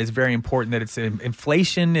understanding that is very important. That it's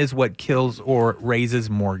inflation is what kills or raises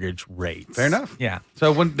mortgage rates. Fair enough. Yeah.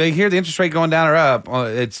 So when they hear the interest rate going down or up,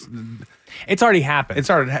 it's already happened. It's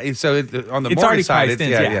already on the it's mortgage already side. priced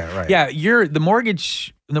in. Right. Yeah, the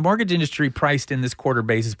mortgage industry priced in this quarter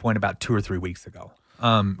basis point about 2 or 3 weeks ago.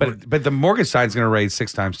 But the mortgage side is going to raise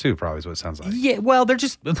 6 times too, probably is what it sounds like. Yeah, well, they're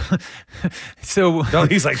just so.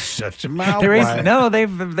 He's like, shut your mouth.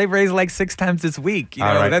 They've raised like 6 times this week. You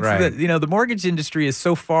know, the mortgage industry is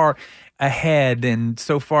so far ahead and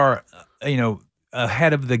so far,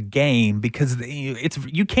 ahead of the game because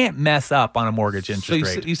you can't mess up on a mortgage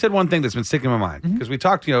interest rate. You said one thing that's been sticking in my mind because we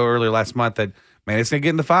talked, earlier last month that it's going to get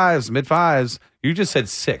in the 5s, mid 5s. You just said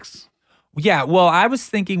 6. Yeah, well, I was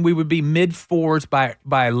thinking we would be mid 4s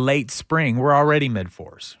by late spring. We're already mid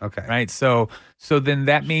 4s. Okay, right. So then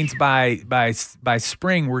that means by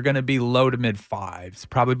spring we're going to be low to mid 5s.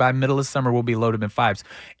 Probably by middle of summer we'll be low to mid 5s.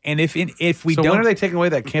 And if we don't, when are they taking away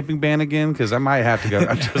that camping ban again? Because I might have to go.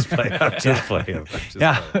 I'm just playing.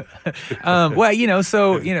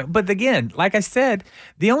 Well, but again, like I said,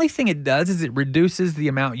 the only thing it does is it reduces the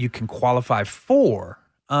amount you can qualify for.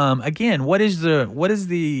 Again, what is the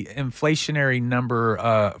inflationary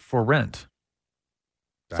number for rent?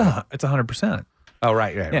 It's 100%. Oh,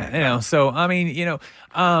 right. Yeah. So I mean,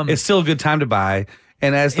 it's still a good time to buy,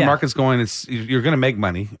 and as the market's going, you're going to make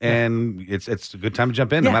money, and it's a good time to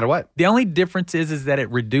jump in no matter what. The only difference is that it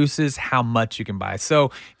reduces how much you can buy. So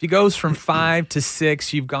if it goes from 5 to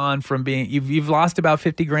 6, you've gone from you've lost about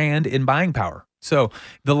 $50,000 in buying power. So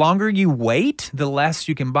the longer you wait, the less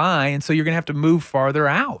you can buy. And so you're going to have to move farther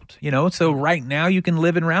out, So right now you can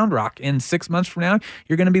live in Round Rock. In 6 months from now,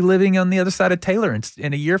 you're going to be living on the other side of Taylor. And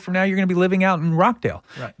in a year from now, you're going to be living out in Rockdale.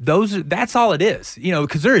 Right. That's all it is,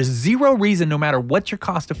 because there is zero reason, no matter what your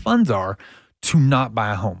cost of funds are, to not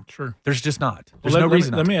buy a home. Sure. There's just not. There's no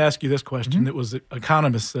reason. Let me ask you this question. It was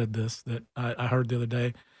economist said this that I heard the other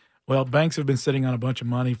day. Well, banks have been sitting on a bunch of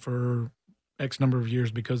money for X number of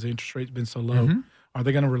years because the interest rate's been so low. Are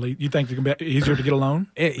they going to release? You think it's going to be easier to get a loan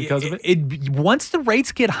because of it? Once the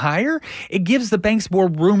rates get higher, it gives the banks more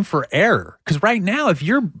room for error. Because right now, if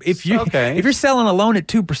you're selling a loan at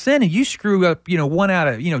 2% and you screw up, 1 out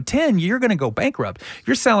of 10, you're going to go bankrupt. If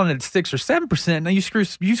you're selling it at 6 or 7%, now you screw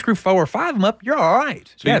 4 or 5 of them up, you're all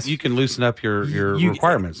right. So you can loosen up your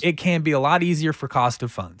requirements. It can be a lot easier for cost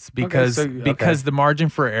of funds because the margin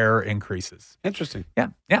for error increases. Interesting.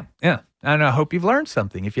 Yeah. And I hope you've learned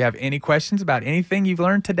something. If you have any questions about anything you've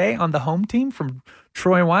learned today on the Home Team from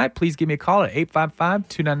Troy and Wyatt, please give me a call at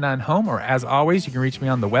 855-299-HOME. Or as always, you can reach me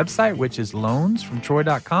on the website, which is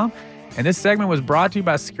loansfromtroy.com. And this segment was brought to you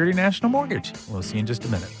by Security National Mortgage. We'll see you in just a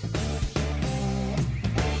minute.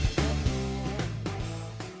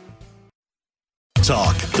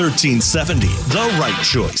 Talk 1370, the right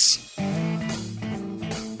choice.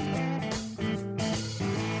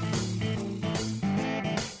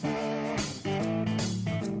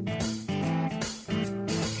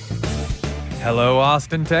 Hello,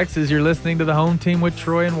 Austin, Texas. You're listening to the Home Team with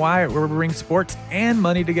Troy and Wyatt, where we bring sports and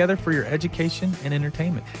money together for your education and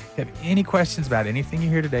entertainment. If you have any questions about anything you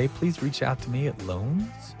hear today, please reach out to me at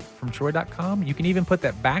loansfromtroy.com. You can even put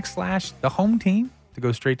that / the Home Team to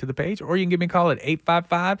go straight to the page, or you can give me a call at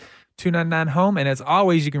 855-299-HOME. And as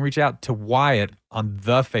always, you can reach out to Wyatt on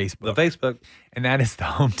the Facebook. And that is the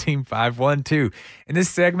Home Team 512. And this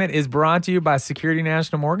segment is brought to you by Security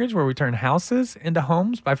National Mortgage, where we turn houses into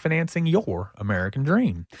homes by financing your American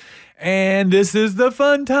dream. And this is the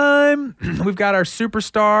fun time. We've got our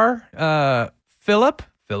superstar, Philip.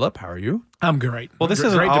 Philip, how are you? I'm great. Well, this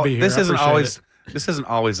great to be here. This isn't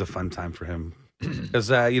always a fun time for him. Because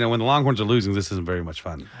when the Longhorns are losing, this isn't very much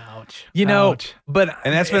fun. Ouch. But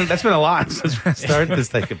that's been a lot since we started this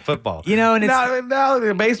thing in football. And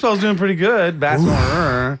now baseball's doing pretty good.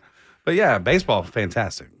 Basketball, but yeah, baseball,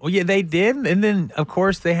 fantastic. Well, yeah, they did, and then of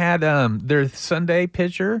course they had their Sunday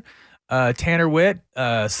pitcher, Tanner Witt,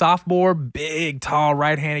 sophomore, big, tall,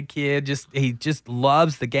 right-handed kid. He just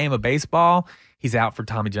loves the game of baseball. He's out for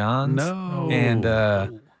Tommy John's. No.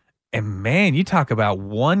 And man, you talk about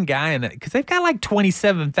one guy because they've got like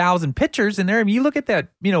 27,000 pitchers in there. I mean, you look at that,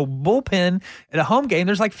 bullpen at a home game.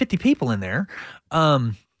 There's like 50 people in there.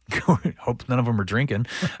 Hope none of them are drinking.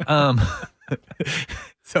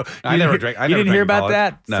 So I never drank. You didn't hear about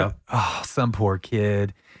that? No. Some poor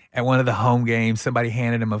kid at one of the home games. Somebody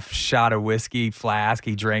handed him a shot of whiskey flask.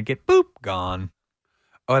 He drank it. Boop, gone.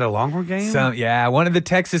 Oh, at a Longhorn game? One of the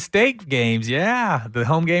Texas State games. Yeah, the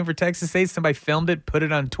home game for Texas State. Somebody filmed it, put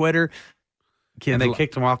it on Twitter. kids. And they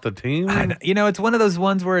kicked him off the team? It's one of those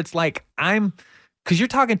ones where it's like, because you're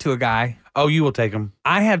talking to a guy. Oh, you will take him.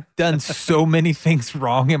 I have done so many things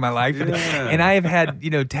wrong in my life. And I have had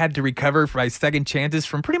to recover for my second chances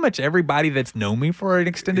from pretty much everybody that's known me for an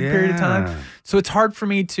extended period of time. So it's hard for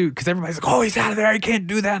me to, because everybody's like, oh, he's out of there. He can't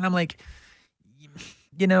do that. And I'm like,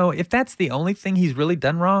 if that's the only thing he's really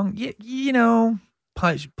done wrong,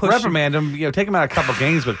 push reprimand him, take him out a couple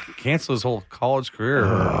games, but cancel his whole college career.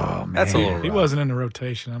 Oh, man. That's a little rough. He wasn't in the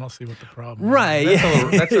rotation. I don't see what the problem is. Right.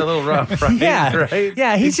 That's a little rough, right? Yeah. Right?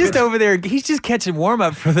 Yeah, he's just over there. He's just catching warm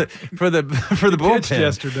up for the bullpen.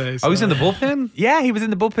 Yesterday. So. Oh, he's in the bullpen? Yeah, he was in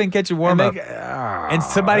the bullpen catching warm up. And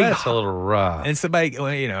somebody that's a little rough. And somebody, it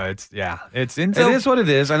is what it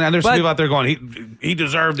is. And there's some people out there going, he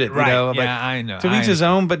deserved it. Right. But I know. To each his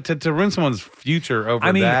own, but to ruin someone's future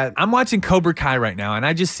over that. I'm watching Cobra Kai right now, and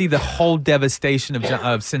I just see the whole devastation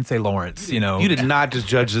of Sensei Lawrence. You did not just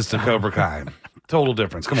judge this to Cobra Kai. Total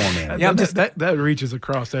difference. Come on, man. Yeah, that reaches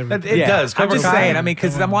across everything. It does. I'm just saying.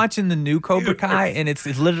 Because I'm watching the new Cobra Kai, and it's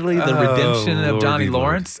literally the redemption of Johnny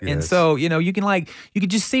Lawrence. Yes. And so you can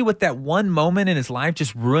just see what that one moment in his life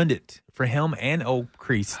just ruined it for him and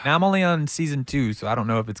Kreese. Now I'm only on season 2, so I don't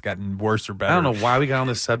know if it's gotten worse or better. I don't know why we got on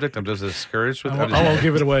this subject. I'm just discouraged with it. I won't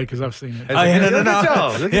give it away because I've seen it.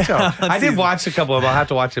 No. Look at y'all. I did watch a couple of them. I'll have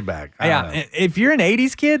to watch it back. If you're an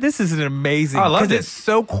 80s kid, this is an amazing. I love it. It's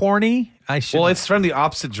so corny. Well, it's from the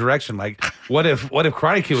opposite direction. Like, what if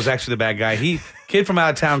Karate Kid was actually the bad guy? Kid from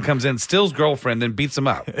out of town comes in, steals girlfriend, and beats him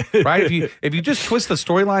up. Right? If you just twist the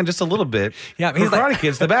storyline just a little bit, Karate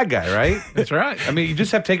Kid's the bad guy, right? That's right. I mean, you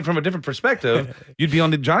just have to take it from a different perspective. You'd be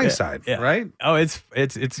on the Johnny side, right? Oh, it's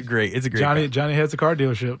great. It's a great. Johnny has a car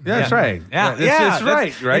dealership. Yeah, that's right. Yeah, it's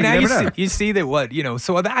right. Right. And now you see that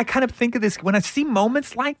so I kind of think of this when I see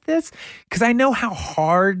moments like this, because I know how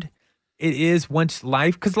hard it is once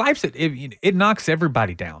life, because life's it knocks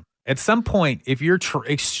everybody down at some point. If you're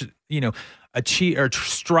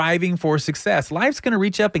striving for success, life's going to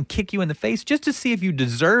reach up and kick you in the face just to see if you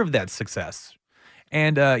deserve that success.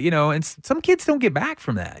 And and some kids don't get back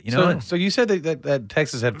from that. So you said that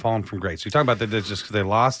Texas had fallen from grace. So you're talking about that just because they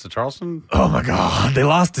lost to Charleston? Oh my God, they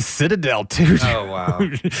lost to Citadel too. Oh wow,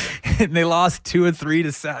 and they lost 2 or 3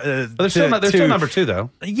 to. They're still number 2 though.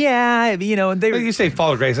 Yeah, and you say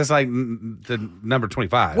fall of grace. That's like the number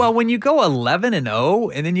 25. Well, when you go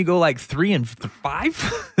 11-0 and then you go like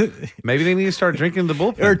 3-5, maybe they need to start drinking the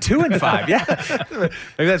bullpen. Or 2-5. Yeah,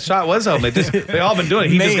 maybe that shot was home. They all been doing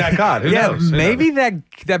it. He just got caught. Who knows? Maybe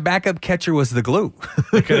that backup catcher was the glue.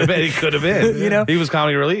 It could have been. He could have been. He was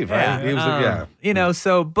comedy relief, right? Yeah. He was,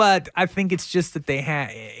 but I think it's just that they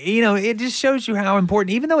had, it just shows you how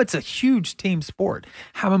important, even though it's a huge team sport,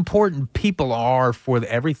 how important people are for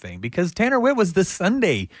everything. Because Tanner Witt was the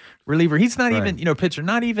Sunday reliever. He's not even, pitcher,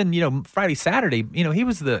 not even, Friday, Saturday. He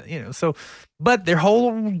was but they're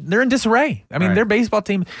in disarray. I mean, their baseball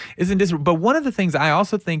team is in disarray. But one of the things I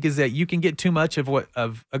also think is that you can get too much of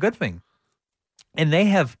a good thing. And they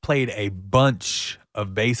have played a bunch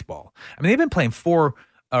of baseball. I mean, they've been playing 4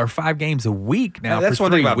 or 5 games a week now. That's for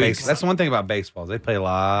one 3 thing about weeks. baseball. That's the one thing about baseball. They play a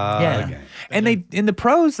lot of games. And they in the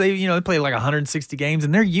pros, they play like 160 games,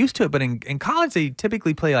 and they're used to it. But in college, they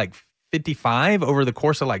typically play like 55 over the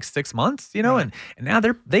course of like 6 months. And now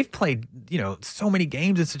they've played so many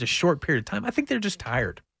games in such a short period of time. I think they're just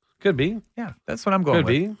tired. Could be. Yeah, that's what I'm going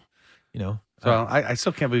with. Could be. So I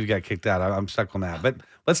still can't believe you got kicked out. I'm stuck on that. But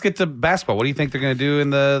let's get to basketball. What do you think they're going to do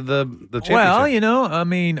in the championship? Well, I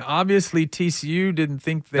mean, obviously TCU didn't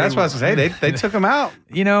think they. That's what I was going to say. They took them out.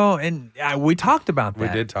 And we talked about that.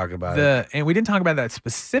 We did talk about it. And we didn't talk about that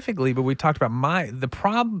specifically, but we talked about the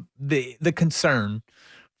problem, the concern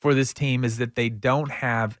for this team is that they don't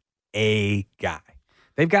have a guy.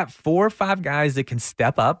 They've got 4 or 5 guys that can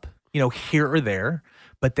step up, here or there.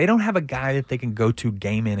 But they don't have a guy that they can go to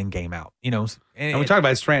game in and game out, And we talk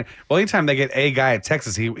about Strand. Well, anytime they get a guy at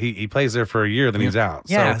Texas, he plays there for a year, then he's out.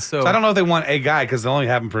 Yeah, so I don't know if they want a guy because they'll only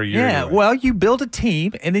have him for a year. Yeah, anyway. well, you build a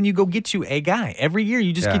team and then you go get you a guy every year.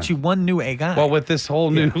 You just get you one new a guy. Well, with this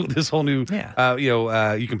whole new, you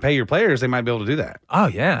can pay your players. They might be able to do that. Oh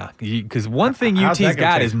yeah, because one thing UT's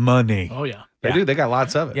got is money. Oh yeah. They do. They got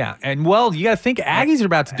lots of it. Yeah, and you got to think Aggies are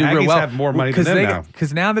about to do real well. Aggies have more money than them now.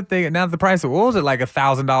 Because now that the price of oil is at like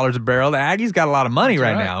 $1,000 a barrel, the Aggies got a lot of money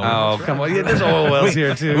right now. Oh, come on! Yeah, there's oil wells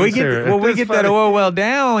here too. We get that oil well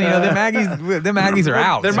down. Them Aggies are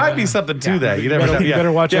out. There might be something to that. You never know. You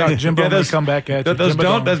better watch out. Jimbo may come back at you. Those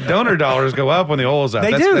donor dollars go up when the oil's out.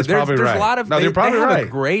 They do. That's probably right. There's a lot of. You're probably right. They have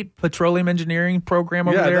a great petroleum engineering program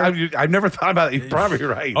over there. I've never thought about it. You're probably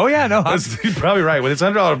right. Oh yeah, no, you're probably right. When it's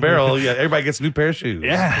 $100 a barrel, everybody gets a new pair of shoes.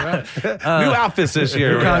 Yeah. New outfits this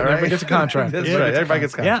year. Everybody gets a contract. That's right. Everybody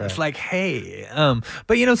gets a contract. Yeah, it's like, hey,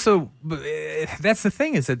 but that's the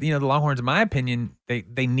thing is that the Longhorns, in my opinion,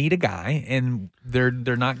 they need a guy, and they're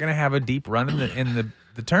not going to have a deep run in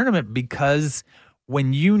the tournament because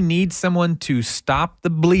when you need someone to stop the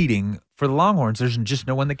bleeding for the Longhorns, there's just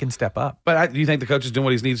no one that can step up. But do you think the coach is doing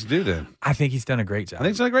what he needs to do then? I think he's done a great job. I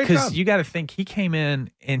think he's done a great job. Because you got to think he came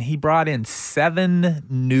in and he brought in 7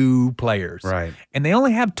 new players. Right. And they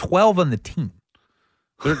only have 12 on the team.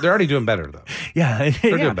 They're already doing better, though. Yeah.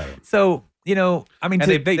 They're doing better. So, I mean,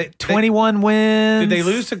 they 21 wins. Did they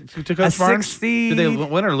lose to Coach Barnes? 6 seed. Did they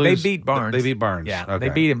win or lose? They beat Barnes. They beat Barnes. Yeah. Okay.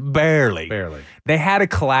 They beat him barely. Barely. They had a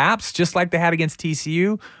collapse just like they had against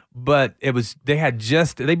TCU, but they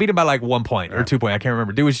beat him by like 1 point or 2 points. I can't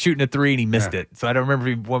remember. Dude was shooting a 3 and he missed it. So I don't remember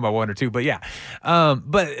if he won by 1 or 2, but yeah.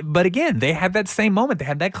 But again, they had that same moment. They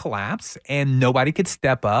had that collapse and nobody could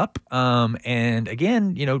step up. And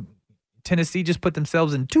again, Tennessee just put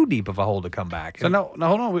themselves in too deep of a hole to come back. So no,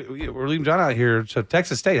 hold on. We're leaving John out here. So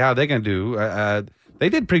Texas State, how are they going to do? They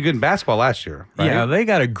did pretty good in basketball last year. Right? Yeah, they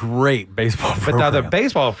got a great baseball program. But now the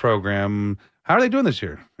baseball program, how are they doing this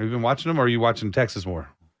year? Have you been watching them, or are you watching Texas more?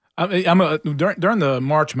 During the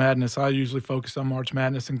March Madness, I usually focus on March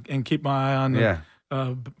Madness and keep my eye on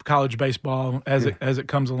the college baseball as it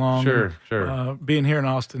comes along. Sure. Being here in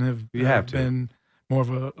Austin, have been more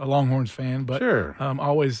of a Longhorns fan, but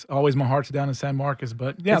always my heart's down in San Marcos.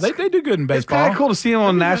 But yeah, they do good in baseball. It's kind of cool to see them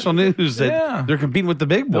on national news that they're competing with the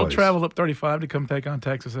big boys. They'll travel up 35 to come take on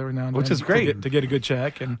Texas every now and then, which is great to get a get a good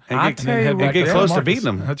check and get close to beating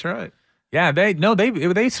them. That's right. Yeah,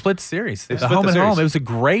 they split the series. The home and home. It was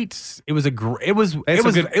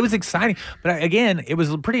exciting. But again, it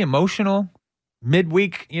was pretty emotional.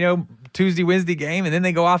 Midweek, Tuesday, Wednesday game, and then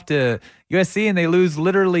they go off to USC and they lose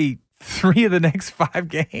literally 3 of the next 5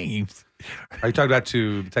 games. Are you talking about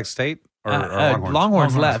to Texas State or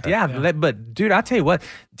Longhorns left? Yeah, but dude, I'll tell you what,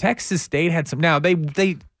 Texas State had some. Now they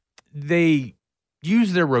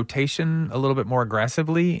used their rotation a little bit more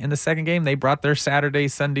aggressively in the second game. They brought their Saturday,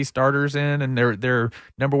 Sunday starters in, and their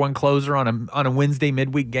number 1 closer on a Wednesday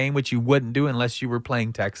midweek game, which you wouldn't do unless you were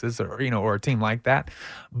playing Texas or a team like that.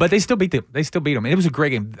 But they still beat them. And it was a great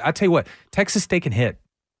game. I tell you what, Texas State can hit.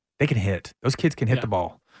 They can hit. Those kids can hit the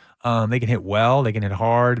ball. They can hit well. They can hit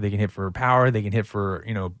hard. They can hit for power. They can hit for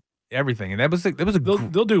everything. And they'll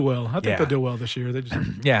do well. I think they'll do well this year. They just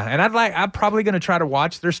And I'm probably going to try to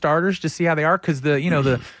watch their starters to see how they are because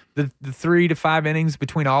the 3 to 5 innings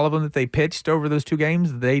between all of them that they pitched over those 2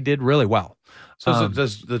 games, they did really well. So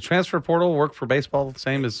does the transfer portal work for baseball the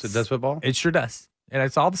same as it does football? It sure does, and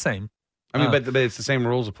it's all the same. I mean, but it's the same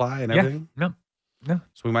rules apply and everything. No. So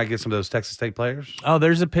we might get some of those Texas State players. Oh,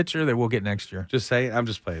 there's a pitcher that we'll get next year. Just say, I'm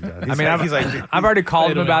just playing. I've already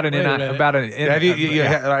called him about an.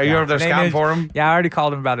 Are you over there scouting for him? Yeah, I already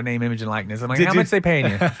called him about a name, image, and likeness. I'm like, how much they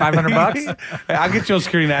paying you? $500? I'll get you on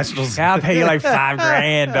Security Nationals. I'll pay you like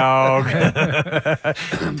 $5,000, dog.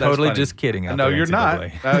 Totally funny. Just kidding. No, you're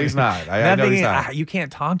not. No, he's not. I know he's not. You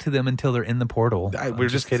can't talk to them until they're in the portal. We're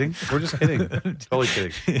just kidding. We're just kidding. Totally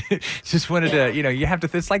kidding. Just wanted to, you have to.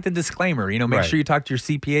 It's like the disclaimer. Make sure you talk to your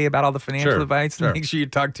CPA about all the financial advice. And make sure you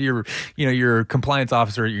talk to your compliance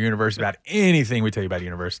officer at your university about anything we tell you about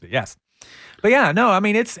university. Yes. But yeah, no, I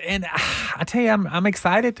mean, I tell you, I'm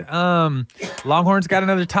excited. Longhorns got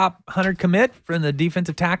another top 100 commit from the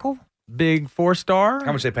defensive tackle, big 4-star.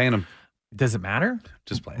 How much they paying him? Does it matter?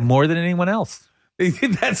 Just playing. More than anyone else.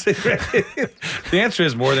 That's it. The answer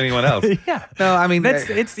is more than anyone else. Yeah. No, I mean,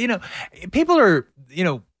 people are,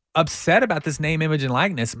 upset about this name, image, and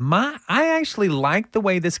likeness. I actually like the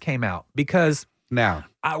way this came out because now,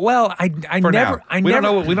 we don't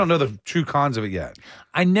know the true cons of it yet.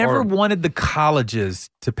 I never wanted the colleges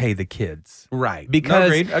to pay the kids, right?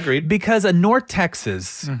 Because agreed. Because a North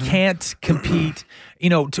Texas can't compete,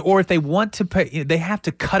 or if they want to pay, they have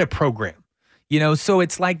to cut a program. So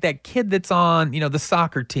it's like that kid that's on, the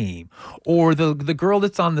soccer team or the girl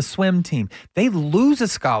that's on the swim team. They lose a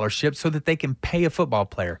scholarship so that they can pay a football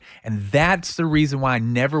player. And that's the reason why I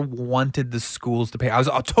never wanted the schools to pay. I was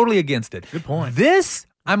totally against it. Good point. This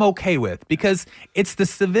I'm okay with because it's the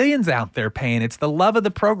civilians out there paying. It's the love of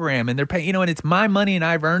the program, and they're paying. And it's my money, and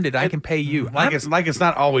I've earned it. I can pay you. It's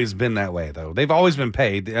not always been that way though. They've always been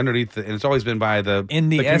paid underneath, and it's always been by the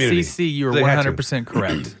community. SEC. You're 100%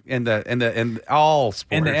 correct. in all sports.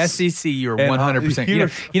 In the SEC, you're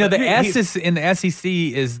 100%. In the SEC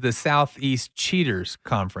is the Southeast Cheaters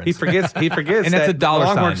Conference. He forgets, and that's a dollar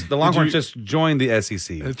sign. The Longhorns just joined the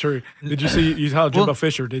SEC. That's true. Did you see? You saw Jimbo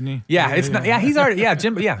Fisher, didn't he? Yeah, it's not. Yeah, he's already. Yeah,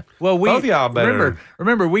 Jimbo. Yeah. Well, both of y'all better.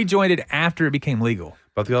 Remember, we joined it after it became legal.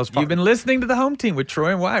 Both of y'all's You've been listening to the Home Team with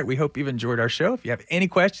Troy and Wyatt. We hope you've enjoyed our show. If you have any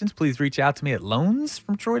questions, please reach out to me at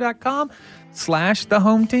loansfromtroy.com/the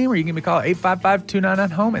Home Team, or you can give me a call at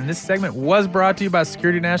 855-299-HOME. And this segment was brought to you by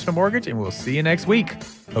Security National Mortgage, and we'll see you next week.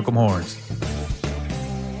 Hook 'em horns.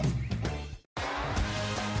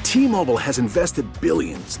 T-Mobile has invested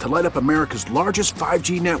billions to light up America's largest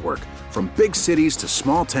 5G network, from big cities to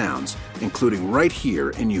small towns, including right here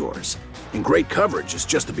in yours. And great coverage is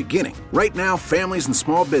just the beginning. Right now, families and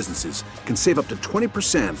small businesses can save up to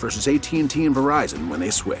 20% versus AT&T and Verizon when they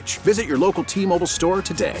switch. Visit your local T-Mobile store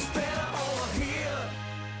today.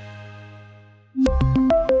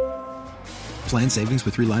 Plan savings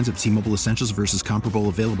with 3 lines of T-Mobile Essentials versus comparable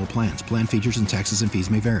available plans. Plan features and taxes and fees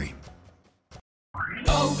may vary.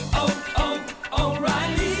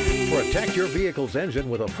 Protect your vehicle's engine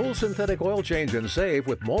with a full synthetic oil change and save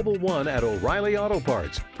with Mobil 1 at O'Reilly Auto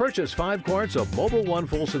Parts. Purchase 5 quarts of Mobil 1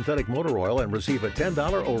 full synthetic motor oil and receive a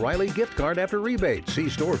 $10 O'Reilly gift card after rebate. See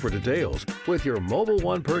store for details. With your Mobil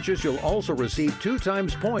 1 purchase, you'll also receive 2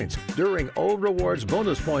 times points during O Rewards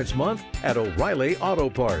Bonus Points Month at O'Reilly Auto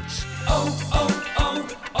Parts.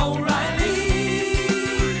 O'Reilly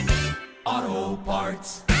Auto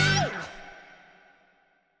Parts.